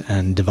gods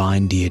and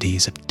divine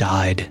deities have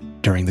died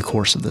during the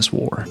course of this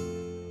war.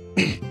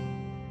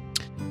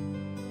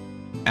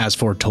 As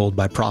foretold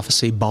by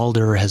prophecy,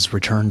 Baldur has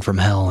returned from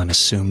hell and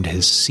assumed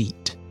his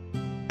seat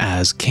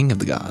as king of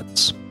the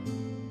gods.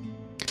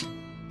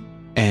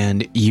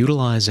 And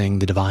utilizing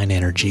the divine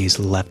energies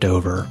left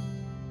over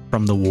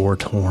from the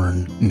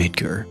war-torn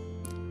Midgard,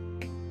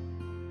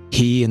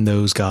 he and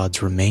those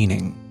gods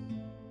remaining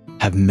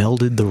have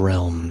melded the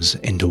realms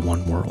into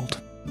one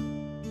world,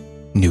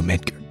 New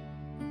Midgard.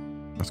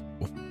 That's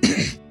cool.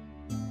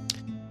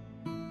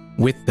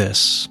 With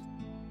this,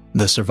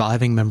 the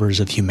surviving members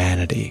of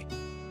humanity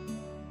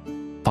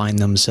find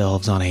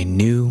themselves on a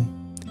new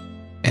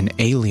and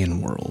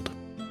alien world,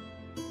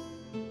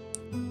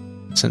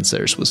 since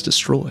theirs was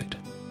destroyed.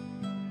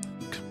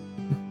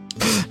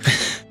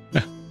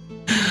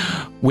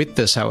 With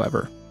this,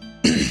 however,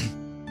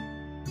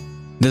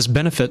 this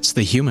benefits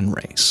the human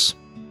race,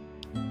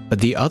 but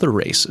the other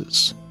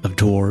races of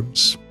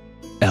dwarves,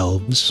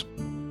 elves,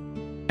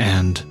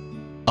 and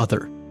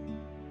other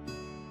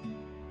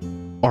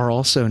are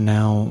also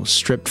now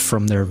stripped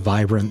from their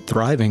vibrant,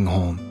 thriving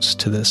homes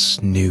to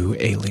this new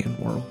alien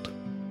world.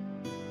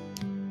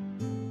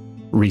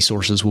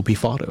 Resources will be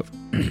fought over,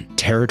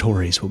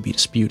 territories will be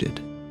disputed,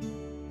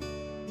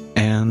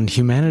 and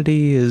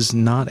humanity is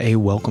not a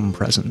welcome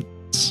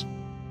presence.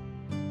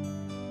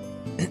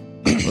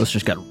 This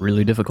just got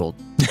really difficult.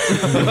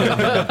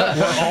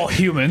 We're all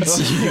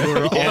humans.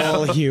 You're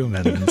all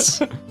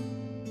humans.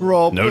 We're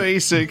all Nope.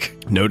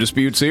 basic. No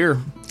disputes here.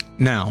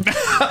 Now,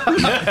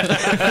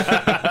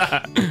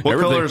 What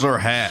colors are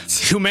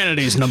hats?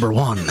 humanity's number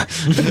one.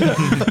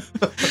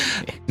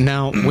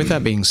 Now, with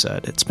that being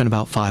said, it's been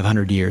about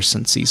 500 years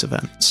since these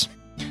events.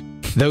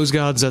 Those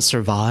gods that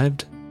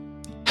survived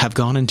have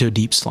gone into a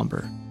deep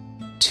slumber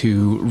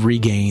to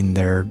regain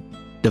their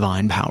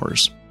divine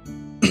powers.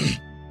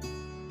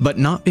 But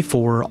not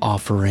before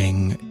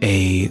offering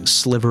a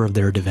sliver of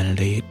their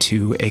divinity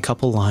to a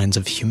couple lines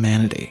of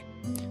humanity.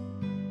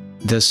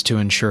 This to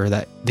ensure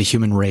that the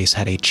human race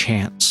had a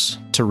chance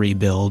to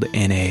rebuild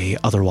in a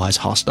otherwise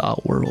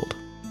hostile world.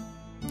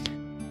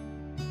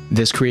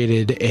 This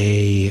created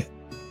a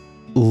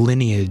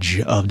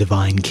lineage of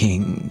divine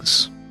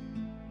kings.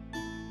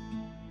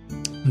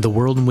 The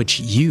world in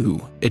which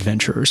you,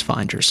 adventurers,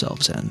 find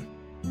yourselves in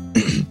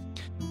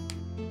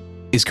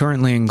is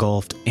currently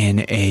engulfed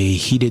in a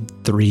heated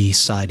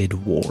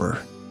three-sided war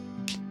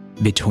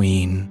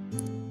between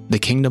the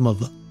Kingdom of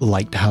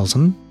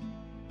Lighthausen,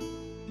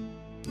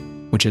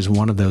 which is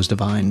one of those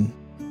divine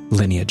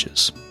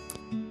lineages,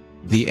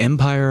 the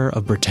Empire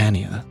of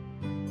Britannia,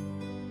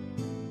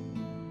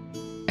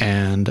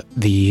 and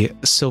the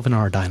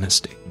Sylvanar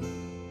dynasty.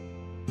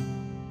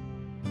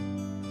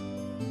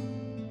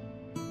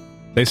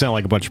 They sound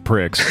like a bunch of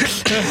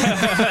pricks.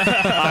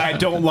 I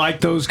don't like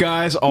those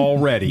guys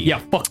already. Yeah,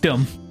 fuck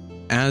them.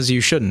 As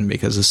you shouldn't,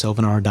 because the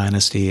Sylvanar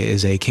dynasty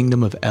is a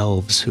kingdom of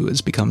elves who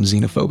has become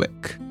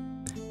xenophobic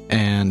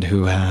and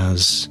who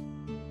has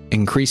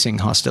increasing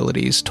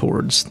hostilities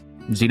towards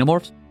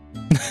Xenomorphs?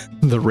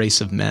 the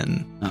race of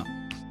men.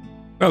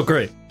 Oh,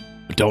 great.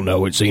 I don't know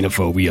what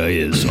xenophobia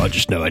is. I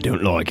just know I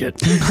don't like it.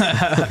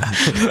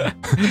 That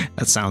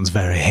sounds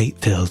very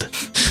hate-filled.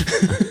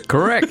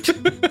 Correct.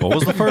 What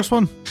was the first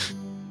one?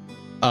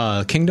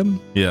 Kingdom?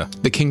 Yeah.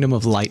 The Kingdom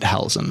of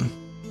Lighthausen.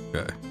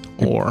 Okay.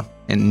 Or,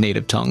 in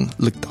native tongue,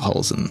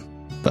 Lichthausen.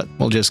 But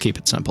we'll just keep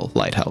it simple.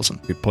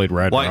 Lighthausen. If you played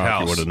Ragnarok,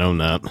 Lighthouse. you would have known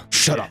that.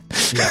 Shut up.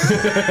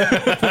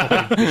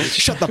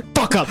 Shut the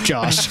fuck up,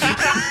 Josh.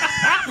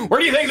 Where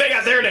do you think they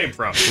got their name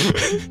from?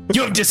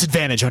 You have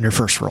disadvantage on your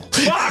first roll.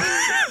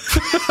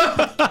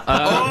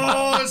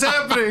 Oh, it's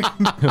happening.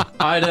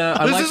 I'd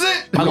is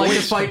it? I'd like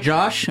to fight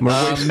Josh.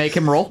 Make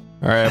him roll.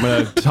 All right, I'm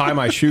going to tie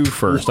my shoe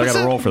first. I got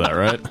to roll for that,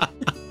 right?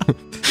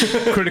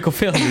 Critical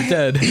fail, you're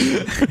dead.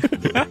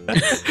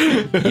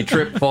 You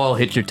trip, fall,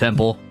 hit your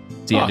temple.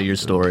 It's the end of your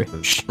story.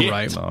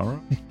 Right. All right.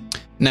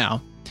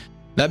 Now,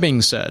 that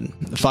being said,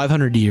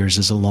 500 years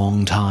is a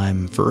long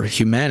time for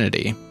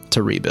humanity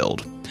to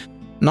rebuild.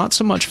 Not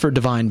so much for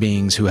divine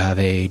beings who have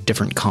a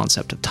different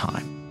concept of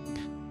time.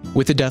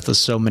 With the death of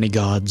so many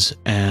gods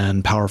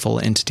and powerful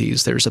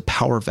entities, there's a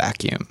power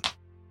vacuum.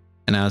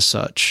 And as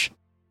such,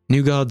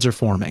 new gods are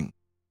forming.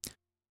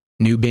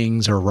 New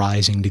beings are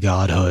rising to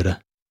godhood.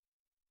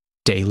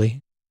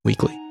 Daily,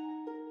 weekly.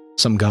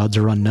 Some gods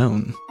are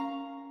unknown.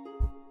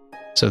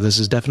 So this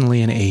is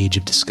definitely an age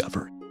of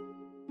discovery,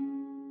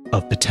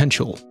 of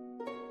potential,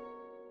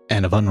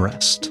 and of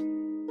unrest.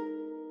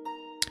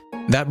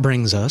 That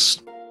brings us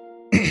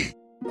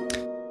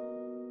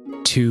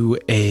to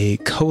a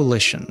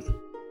coalition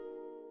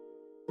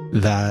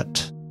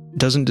that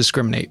doesn't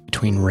discriminate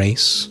between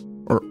race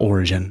or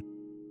origin,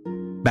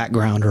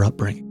 background or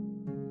upbringing.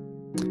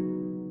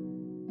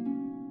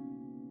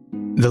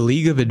 The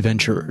League of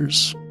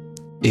Adventurers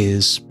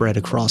is spread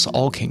across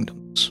all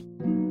kingdoms.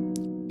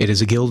 It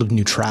is a guild of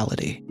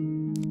neutrality,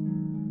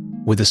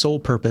 with the sole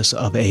purpose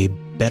of a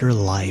better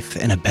life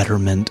and a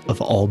betterment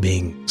of all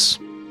beings.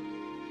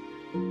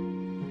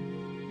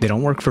 They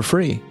don't work for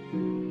free,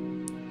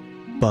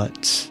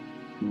 but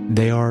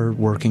they are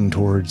working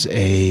towards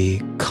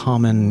a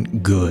common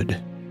good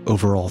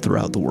overall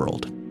throughout the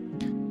world.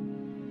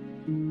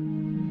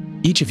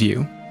 Each of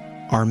you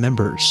are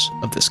members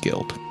of this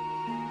guild.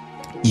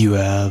 You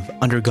have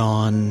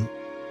undergone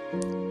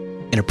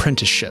an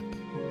apprenticeship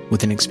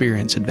with an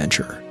experienced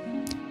adventurer,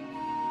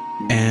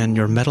 and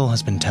your mettle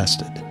has been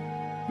tested.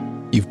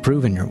 You've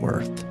proven your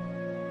worth,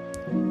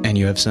 and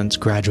you have since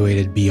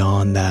graduated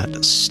beyond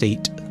that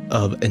state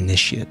of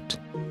initiate.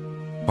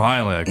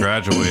 Finally, I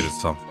graduated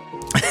something.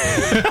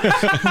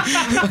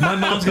 My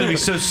mom's gonna be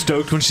so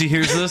stoked when she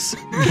hears this.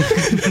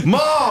 Mom,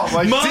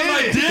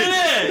 I did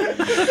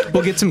it!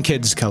 We'll get some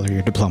kids to color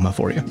your diploma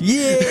for you.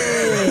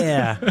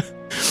 Yeah.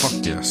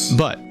 Fuck yes.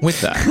 But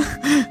with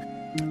that,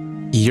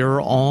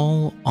 you're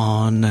all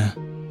on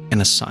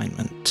an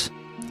assignment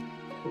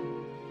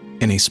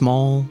in a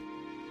small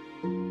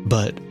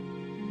but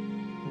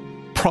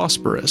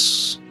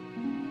prosperous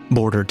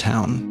border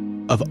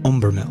town of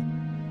Umbermill.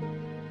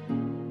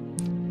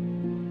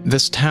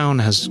 This town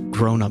has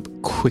grown up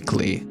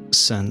quickly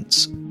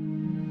since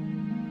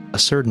a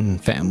certain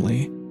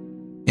family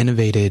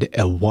innovated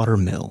a water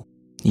mill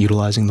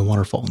utilizing the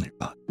waterfall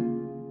nearby.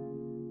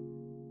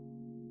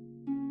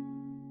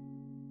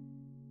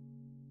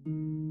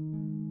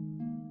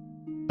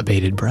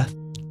 Abated breath.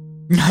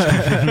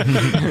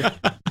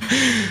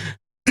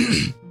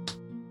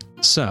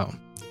 So,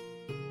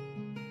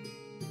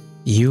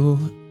 you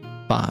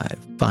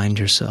 5 find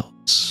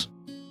yourselves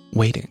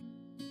waiting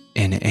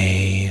in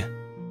a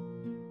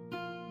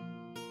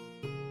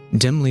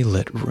dimly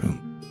lit room.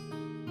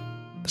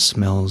 The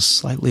smells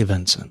slightly of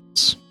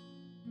incense.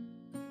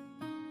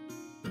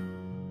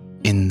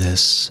 In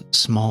this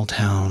small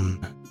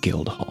town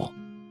guild hall.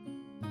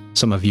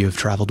 Some of you have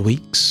traveled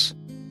weeks,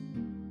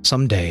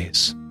 some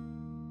days,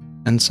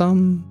 and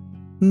some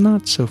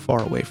not so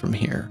far away from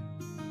here.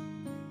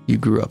 You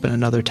grew up in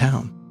another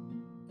town.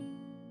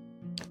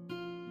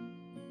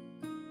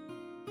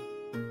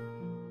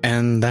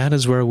 And that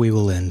is where we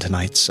will end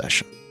tonight's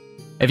session.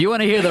 If you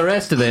want to hear the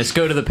rest of this,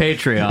 go to the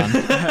Patreon.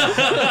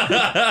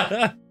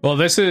 Well,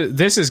 this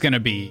episode is going to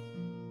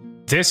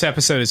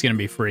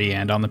be free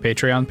and on the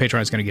Patreon.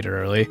 Patreon is going to get it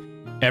early.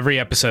 Every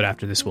episode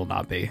after this will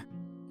not be. All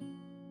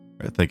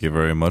right, thank you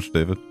very much,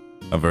 David.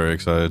 I'm very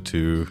excited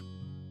to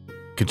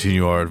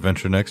continue our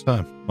adventure next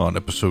time on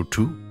episode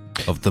 2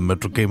 of the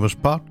Mental Gamers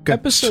Podcast.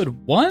 Episode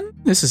 1?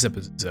 This is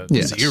episode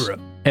 0.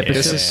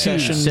 Episode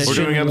Session We're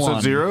doing episode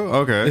 1. 0?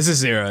 Okay. This is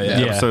 0, yeah.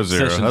 Episode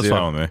 0. Session That's 0.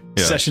 fine with me.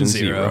 Yeah. Session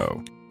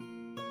 0.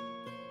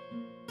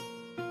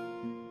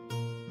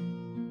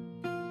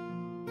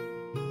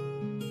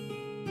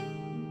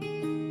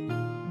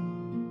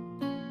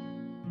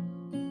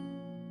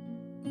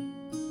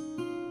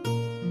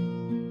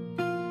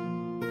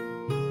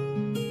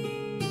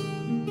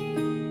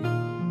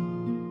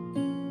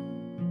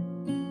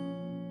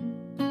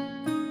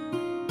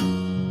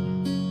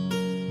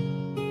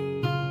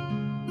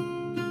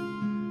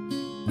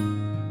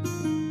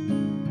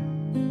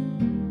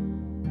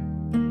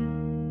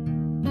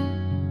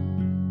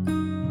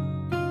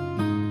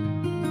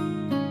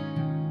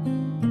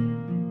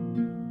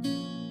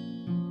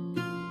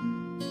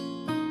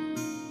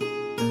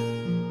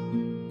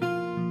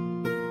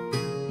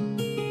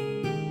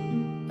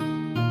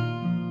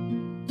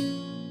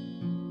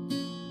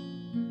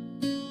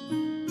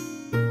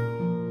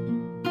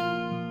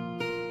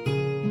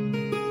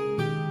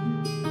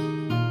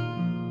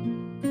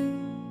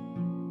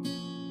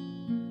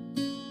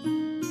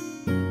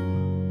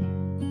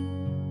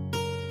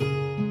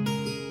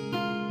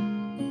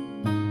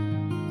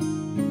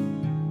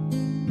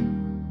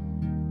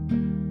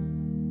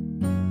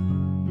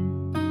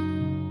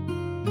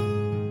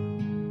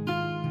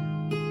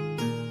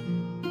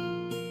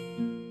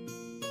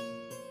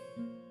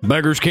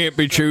 Beggars can't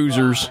be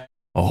choosers.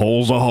 A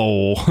hole's a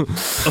hole.